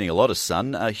Cheltenham, who's getting a lot of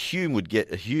sun. Hume would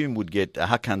get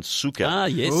Hakan Suka. Ah,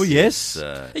 yes. Oh, yes.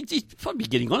 He's probably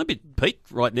getting on a bit, Pete,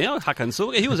 right now. Hakan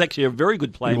Suka. He was actually a very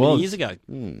good player He many was. years ago.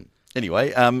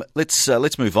 Anyway,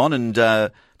 let's move on. And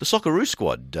the Socceroos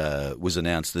squad was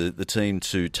announced, the team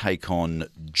to take on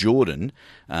Jordan.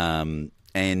 And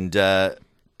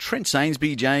Trent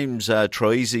Sainsbury, James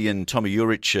Troisi and Tommy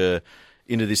Urich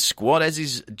into this squad, as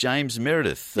is James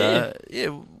Meredith.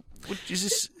 Is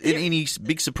this any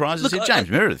big surprises? Look, James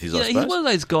Meredith is, I he's suppose. one of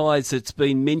those guys that's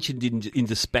been mentioned in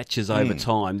dispatches over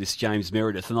time, this James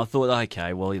Meredith, and I thought,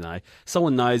 okay, well,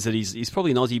 someone knows that he's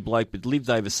probably an Aussie bloke but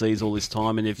lived overseas all this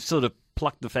time, and they've sort of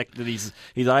plucked the fact that he's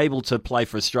able to play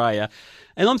for Australia.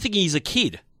 And I'm thinking he's a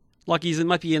kid. Like he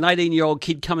might be an 18-year-old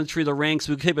kid coming through the ranks.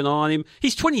 We'll keep an eye on him.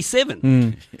 He's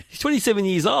 27. He's 27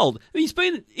 years old. I mean, he's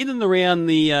been in and around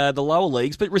the lower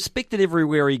leagues, but respected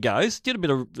everywhere he goes. Did a bit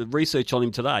of research on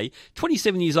him today.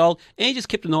 27 years old, and just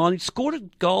kept an eye on him. Scored a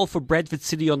goal for Bradford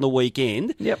City on the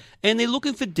weekend. Yep. And they're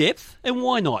looking for depth, and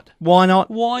why not? Why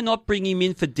not? Why not bring him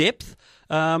in for depth?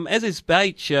 As his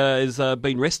Baich has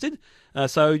been rested.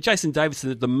 So Jason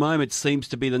Davison at the moment seems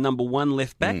to be the number one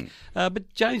left back.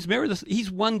 But James Meredith,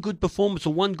 he's one good performance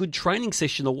or one good training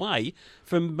session away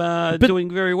from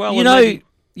doing very well.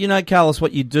 You know, Carlos,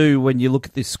 what you do when you look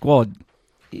at this squad,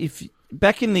 if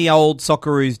back in the old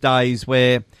Socceroos days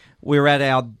where we're at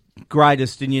our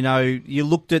greatest and, you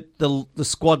looked at the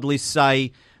squad list,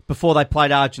 say, before they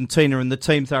played Argentina and the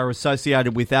teams they were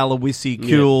associated with, Aloisi,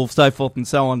 Kuhl, so forth and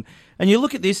so on, and you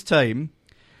look at this team,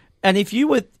 and if you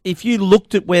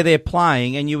looked at where they're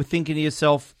playing and you were thinking to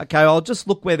yourself, okay, I'll just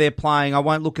look where they're playing, I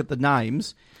won't look at the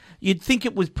names, you'd think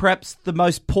it was perhaps the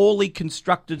most poorly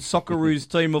constructed Socceroos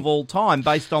team of all time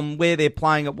based on where they're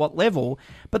playing at what level.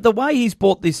 But the way he's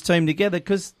brought this team together,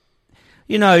 because,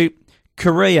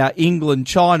 Korea, England,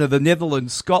 China, the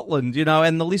Netherlands, Scotland,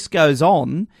 and the list goes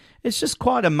on, it's just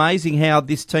quite amazing how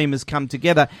this team has come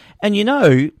together. And,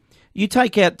 you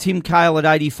take out Tim Cahill at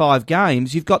 85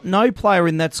 games, you've got no player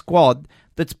in that squad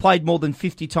that's played more than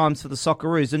 50 times for the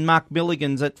Socceroos, and Mark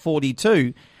Milligan's at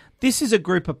 42. This is a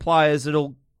group of players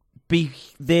that'll be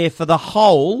there for the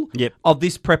whole of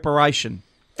this preparation.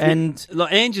 And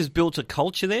Ange has built a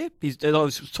culture there. I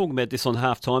was talking about this on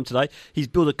halftime today. He's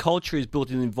built a culture, he's built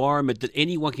an environment that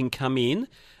anyone can come in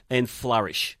and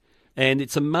flourish. And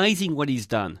it's amazing what he's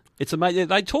done. It's amazing.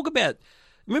 They talk about...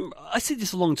 Remember, I said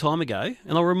this a long time ago,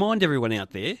 and I'll remind everyone out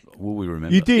there. Will we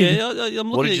remember? You did. Yeah,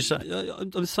 What did you say?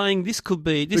 I'm saying this could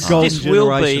be... This golden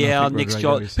will be generation, our I think next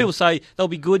Rodrigo job. said. People say they'll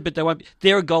be good, but they won't be.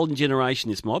 They're a golden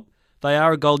generation, this mob. They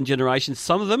are a golden generation.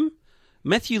 Some of them...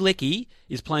 Matthew Leckie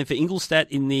is playing for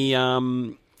Ingolstadt in the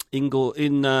in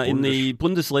the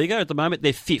Bundesliga at the moment.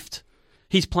 They're fifth.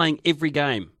 He's playing every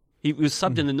game. He was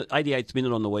subbed in the 88th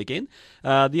minute on the weekend.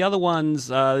 The other ones,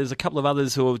 there's a couple of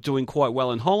others who are doing quite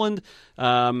well in Holland.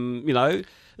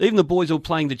 Even the boys who are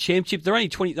playing the championship, they're only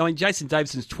 20. I mean, Jason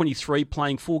Davison's 23,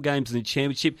 playing 4 games in the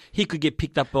championship. He could get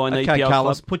picked up by an EPL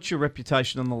Carlos, club. put your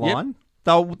reputation on the line. Yep.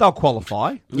 They'll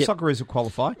qualify. The Yep. Socceroos will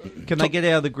qualify. Can they get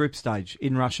out of the group stage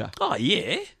in Russia? Oh,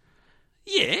 yeah.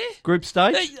 Yeah. Group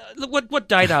stage? Look, what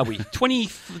date are we?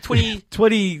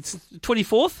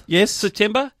 24th? Yes.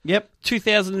 September? Yep.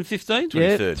 2015?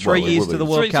 Yeah, 23rd. 3 Well, years it to the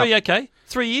will World be. Cup.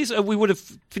 3 years. We would have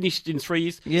finished in 3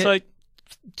 years. Yeah. So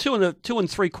 2 and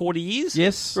 3/4 years.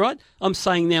 Yes. Right? I'm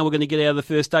saying now we're going to get out of the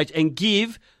first stage and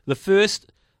give the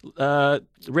first round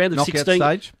of Knockout 16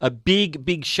 stage. a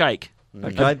big shake. Okay,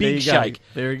 A there big you go. shake.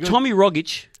 Very good. Tommy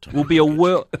Rogic will be a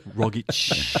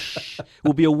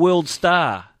world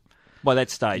star by that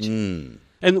stage. And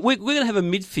we're going to have a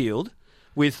midfield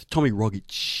with Tommy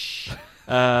Rogic,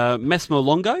 Massimo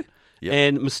Longo,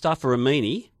 and Mustafa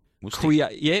Amini.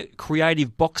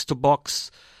 Creative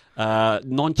box-to-box,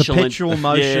 nonchalant. Perpetual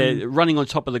motion. Running on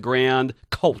top of the ground.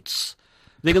 Colts.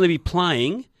 They're going to be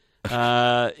playing in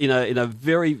a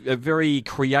very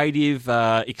creative,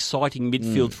 exciting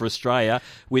midfield for Australia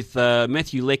with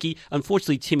Matthew Leckie.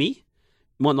 Unfortunately, Timmy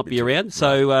might not be around,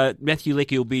 so Matthew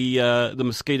Leckie will be the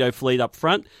mosquito fleet up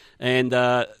front and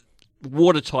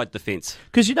watertight defence.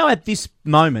 Because, at this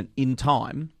moment in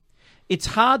time, it's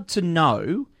hard to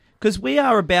know, because we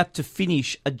are about to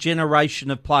finish a generation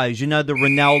of players. The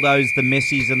Ronaldos, the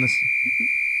Messis, and the...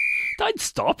 Don't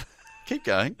stop. Keep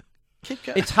going.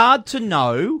 It's hard to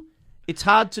know. It's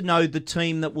hard to know the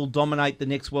team that will dominate the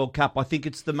next World Cup. I think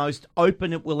it's the most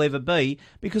open it will ever be,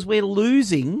 because we're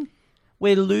losing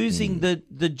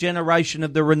the generation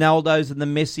of the Ronaldos and the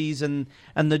Messis, and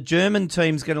the German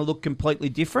team's going to look completely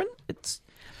different.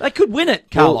 They could win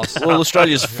it, Carlos. Well,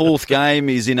 Australia's 4th game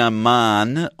is in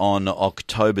Amman on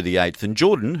October the 8th. And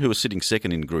Jordan, who are sitting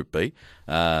second in Group B,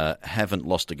 haven't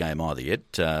lost a game either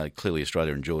yet. Clearly,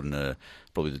 Australia and Jordan are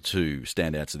probably the 2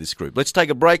 standouts of this group. Let's take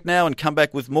a break now and come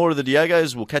back with more of the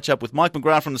Diegos. We'll catch up with Mike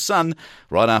McGrath from The Sun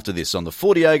right after this on the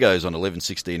 4 Diegos on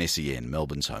 1116 SEN,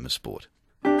 Melbourne's home of sport.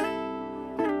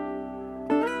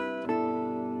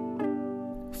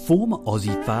 Former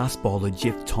Aussie fast bowler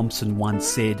Jeff Thompson once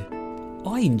said,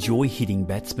 "I enjoy hitting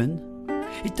batsmen.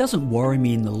 It doesn't worry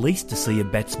me in the least to see a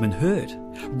batsman hurt,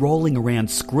 rolling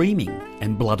around screaming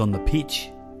and blood on the pitch.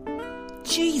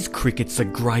 Geez, cricket's a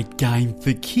great game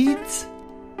for kids."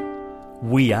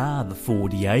 We are the 4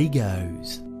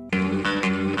 Diegos.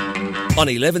 On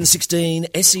 1116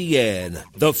 SEN,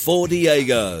 the 4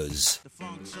 Diegos.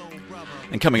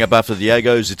 And coming up after the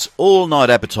Diegos, it's All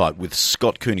Night Appetite with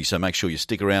Scott Cooney, so make sure you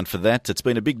stick around for that. It's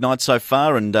been a big night so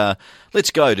far, and let's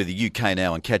go to the UK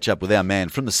now and catch up with our man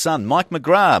from The Sun, Mike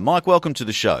McGrath. Mike, welcome to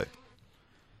the show.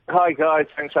 Hi, guys.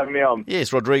 Thanks for having me on.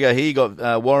 Yes, Rodrigo here. You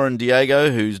got Warren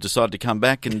Diego, who's decided to come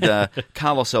back, and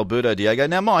Carlos Alberto Diego.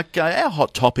 Now, Mike, our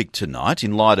hot topic tonight,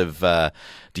 in light of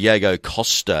Diego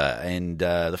Costa and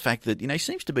the fact that he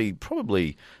seems to be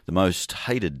probably the most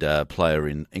hated player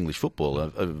in English football,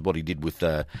 of what he did with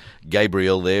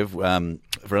Gabriel there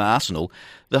for Arsenal.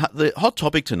 The hot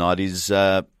topic tonight is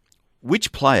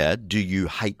which player do you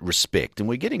hate respect? And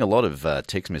we're getting a lot of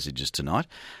text messages tonight.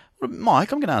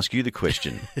 Mike, I'm going to ask you the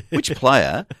question. Which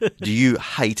player do you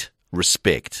hate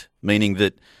respect? Meaning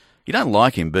that you don't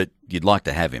like him, but you'd like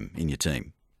to have him in your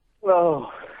team.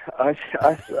 Well, I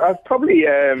probably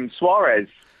Suarez.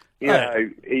 He's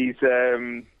he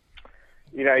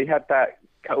had that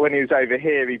when he was over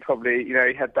here. He probably he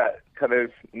had that kind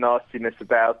of nastiness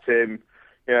about him.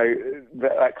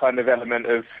 That kind of element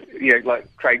of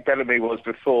like Craig Bellamy was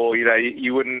before.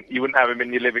 You wouldn't have him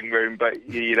in your living room, but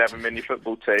you'd have him in your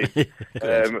football team.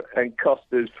 And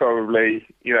Costa's probably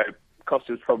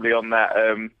on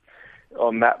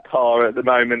that par at the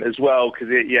moment as well, because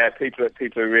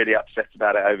people are really upset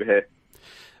about it over here.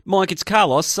 Mike, it's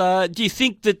Carlos. Do you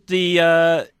think that the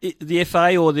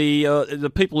FA or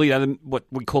the people, what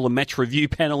we call a match review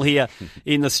panel here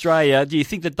in Australia, do you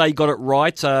think that they got it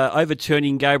right,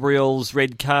 overturning Gabriel's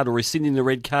red card or rescinding the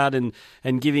red card and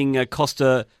giving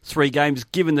Costa 3 games,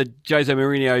 given that Jose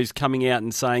Mourinho is coming out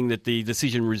and saying that the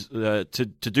decision to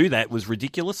do that was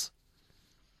ridiculous?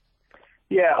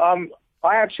 Yeah,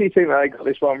 I actually think that they got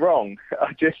this one wrong.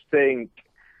 I just think,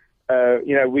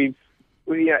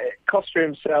 Costa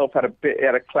himself had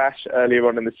a clash earlier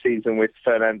on in the season with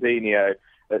Fernandinho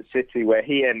at City, where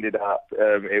he ended up.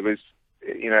 It was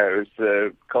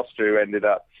Costa who ended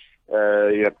up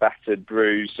battered,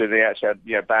 bruised, and he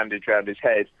actually had bandage around his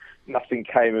head. Nothing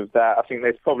came of that. I think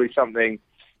there's probably something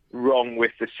wrong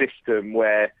with the system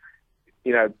where,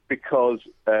 because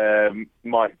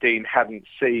Mike Dean hadn't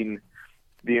seen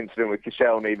the incident with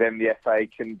Koscielny, then the FA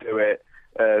can do it.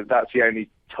 That's the only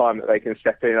time that they can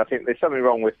step in. I think there's something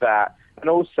wrong with that. And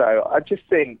also, I just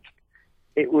think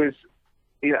it was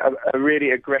a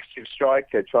really aggressive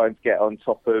striker trying to get on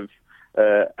top of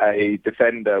a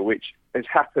defender, which has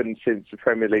happened since the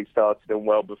Premier League started and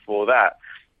well before that.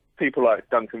 People like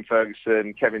Duncan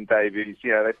Ferguson, Kevin Davies,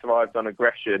 they thrived on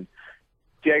aggression.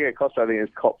 Diego Costa, I think, has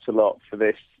copped a lot for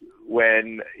this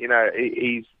when,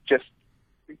 he's just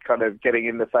kind of getting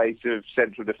in the face of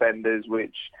central defenders,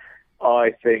 which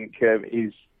I think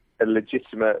is a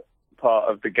legitimate part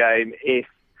of the game if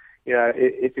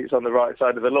it's on the right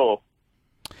side of the law.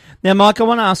 Now, Mike, I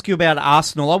want to ask you about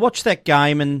Arsenal. I watched that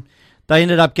game and they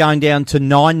ended up going down to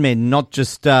 9 men, not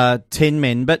just 10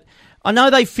 men. But I know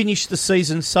they finished the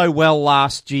season so well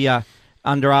last year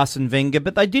under Arsene Wenger,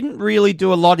 but they didn't really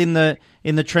do a lot in the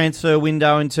transfer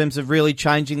window in terms of really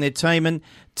changing their team. And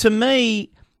to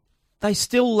me, they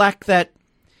still lack that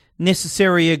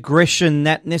necessary aggression,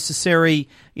 that necessary,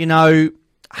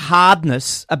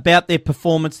 hardness about their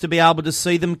performance to be able to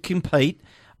see them compete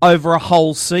over a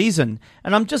whole season.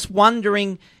 And I'm just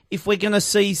wondering if we're going to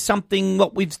see something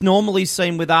what we've normally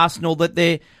seen with Arsenal, that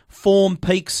their form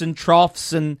peaks and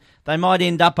troughs and they might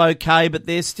end up okay, but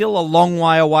they're still a long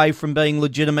way away from being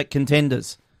legitimate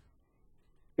contenders.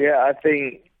 Yeah, I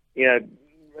think,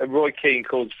 Roy Keane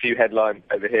caused a few headlines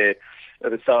over here at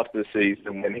the start of the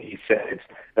season when he said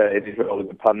in his role as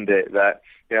a pundit that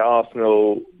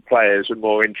Arsenal players were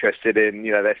more interested in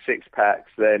their six packs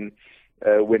than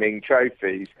winning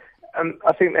trophies, and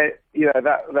I think that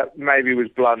that maybe was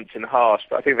blunt and harsh,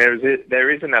 but I think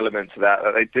there is an element to that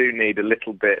they do need a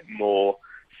little bit more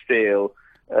steel.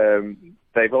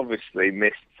 They've obviously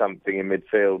missed something in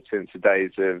midfield since the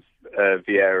days of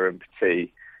Vieira and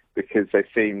Petit, because they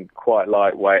seem quite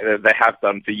lightweight. They have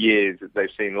done for years. They've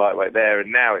seemed lightweight there, and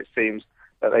now it seems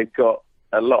that they've got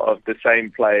a lot of the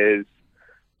same players,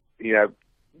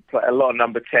 a lot of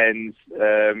number 10s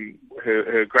who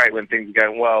are great when things are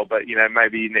going well, but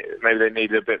maybe they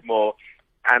need a bit more.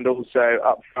 And also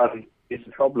up front is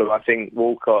the problem. I think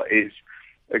Walcott is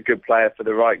a good player for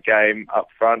the right game up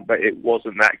front, but it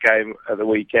wasn't that game at the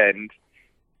weekend.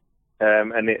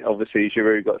 And obviously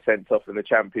Giroud got sent off in the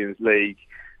Champions League.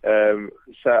 So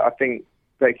I think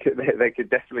they could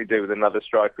definitely do with another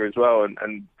striker as well,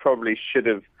 and probably should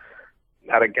have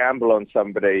had a gamble on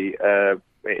somebody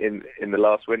in the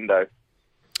last window.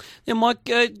 Now, Mike,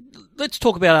 let's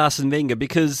talk about Arsene Wenger,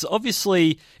 because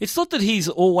obviously it's not that he's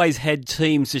always had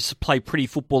teams just play pretty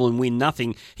football and win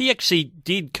nothing. He actually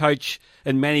did coach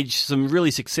and manage some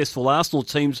really successful Arsenal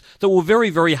teams that were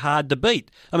very, very hard to beat.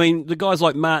 I mean, the guys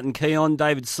like Martin Keown,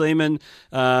 David Seaman,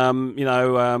 Adams.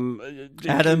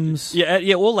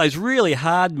 Yeah, all those really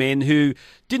hard men who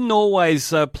didn't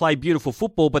always play beautiful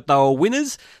football, but they were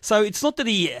winners. So it's not that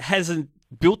he hasn't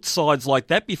built sides like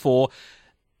that before.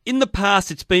 In the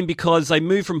past, it's been because they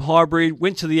moved from hybrid,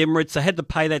 went to the Emirates, they had to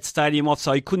pay that stadium off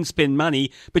so he couldn't spend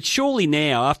money. But surely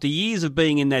now, after years of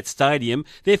being in that stadium,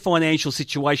 their financial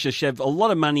situation should have a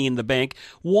lot of money in the bank.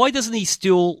 Why doesn't he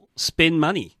still spend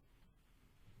money?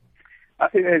 I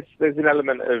think there's an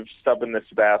element of stubbornness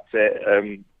about it.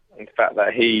 The fact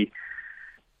that he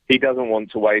doesn't want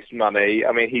to waste money.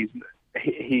 I mean,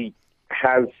 he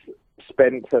has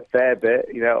spent a fair bit,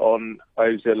 on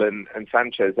Ozil and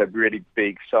Sanchez. They're really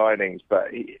big signings,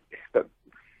 but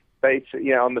they,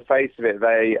 on the face of it,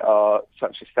 they are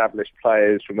such established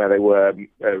players from where they were,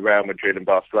 Real Madrid and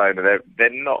Barcelona. They're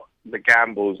not the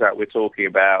gambles that we're talking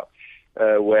about,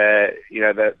 where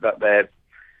that they're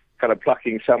kind of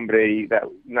plucking somebody that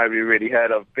nobody really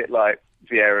heard of, a bit like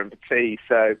Vieira and Petit.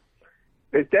 So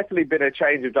there's definitely been a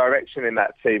change of direction in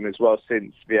that team as well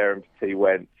since Vieira and Petit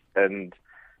went, and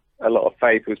a lot of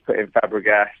faith was put in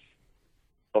Fabregas.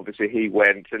 Obviously, he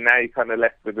went, and now you're kind of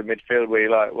left with the midfield where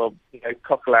you're like, well,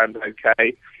 Coquelin's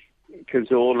okay,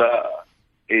 Cazorla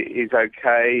is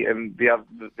okay, and the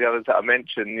others that I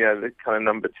mentioned, the kind of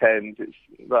number 10s, it's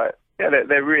like,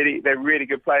 they're really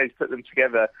good players. Put them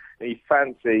together, and you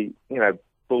fancy,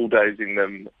 bulldozing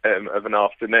them of an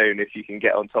afternoon if you can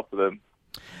get on top of them.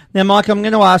 Now, Mike, I'm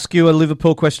going to ask you a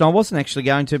Liverpool question. I wasn't actually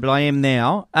going to, but I am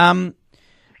now.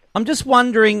 I'm just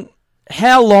wondering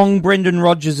how long Brendan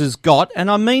Rodgers has got,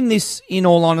 and I mean this in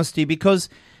all honesty, because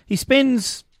he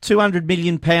spends £200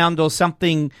 million or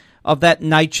something of that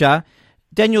nature.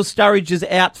 Daniel Sturridge is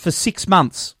out for 6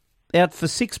 months.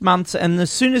 And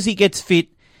as soon as he gets fit,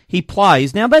 he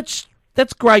plays. Now, that's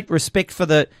great respect for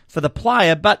the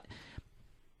player, but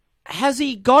has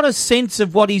he got a sense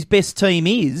of what his best team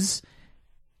is?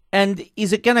 And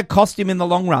is it going to cost him in the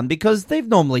long run? Because they've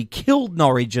normally killed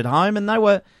Norwich at home, and they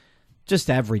were just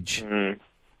average.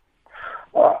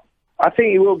 I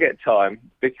think he will get time,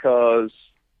 because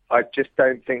I just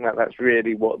don't think that's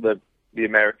really what the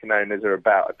American owners are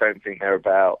about. I don't think they're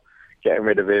about getting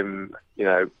rid of him,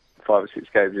 5 or 6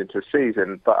 games into a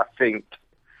season. But I think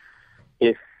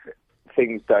if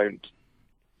things don't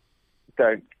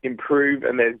improve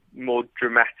and there's more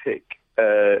dramatic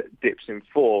dips in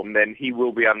form, then he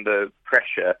will be under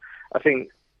pressure. I think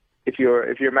if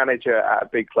you're a manager at a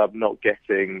big club not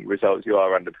getting results, you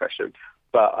are under pressure.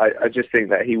 But I just think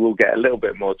that he will get a little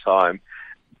bit more time.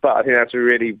 But I think that's a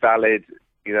really valid,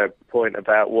 point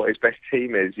about what his best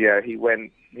team is. He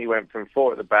went from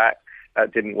 4 at the back.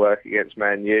 That didn't work against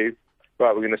Man U.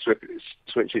 Right, we're going to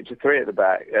switch it to 3 at the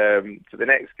back for the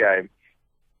next game.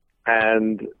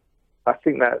 And I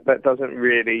think that doesn't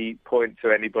really point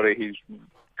to anybody who's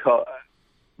got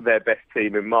their best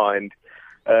team in mind.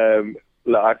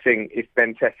 I think if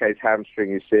Benteke's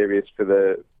hamstring is serious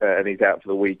and he's out for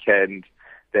the weekend,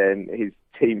 then his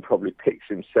team probably picks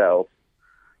himself.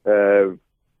 And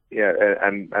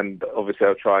obviously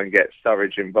I'll try and get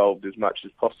Sturridge involved as much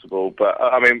as possible. But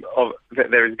I mean,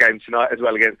 there is a game tonight as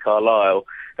well against Carlisle.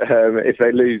 If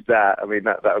they lose that, I mean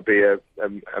that would be a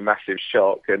massive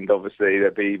shock, and obviously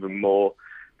there'd be even more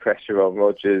pressure on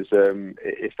Rodgers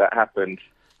if that happened.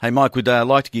 Hey, Mike, we'd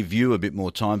like to give you a bit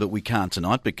more time, but we can't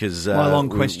tonight because my long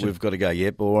question. We've got to go.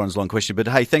 Yep, Warren's long question. But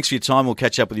hey, thanks for your time. We'll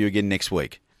catch up with you again next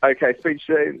week. Okay, speak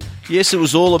soon. Yes, it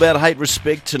was all about hate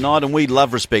respect tonight, and we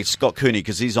love respect. Scott Cooney,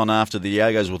 because he's on after the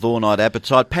Diegos with All Night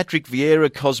Appetite. Patrick Vieira,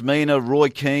 Cosmina, Roy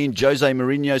Keane, Jose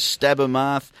Mourinho, Stabber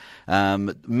Marth,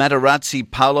 Materazzi,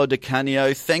 Paolo Di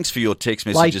Canio. Thanks for your text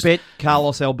messages. Late bet,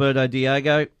 Carlos Alberto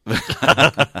Diego.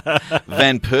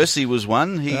 Van Persie was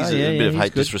one. He's a bit of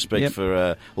hate good. disrespect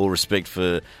for all respect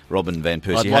for Robin Van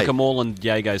Persie. I'd like them all on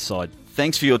Diego's side.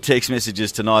 Thanks for your text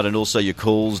messages tonight and also your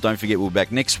calls. Don't forget we'll be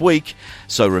back next week.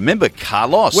 So remember,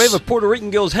 Carlos. Wherever Puerto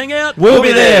Rican girls hang out, we'll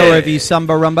be there. Wherever you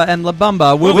Samba, Rumba and La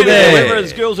Bamba, we'll be there. Wherever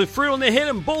there's girls with fruit on their head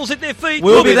and balls at their feet,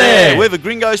 we'll be there. Wherever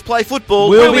gringos play football,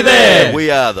 we'll be there.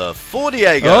 We are the 4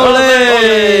 Diegos.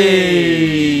 Olé!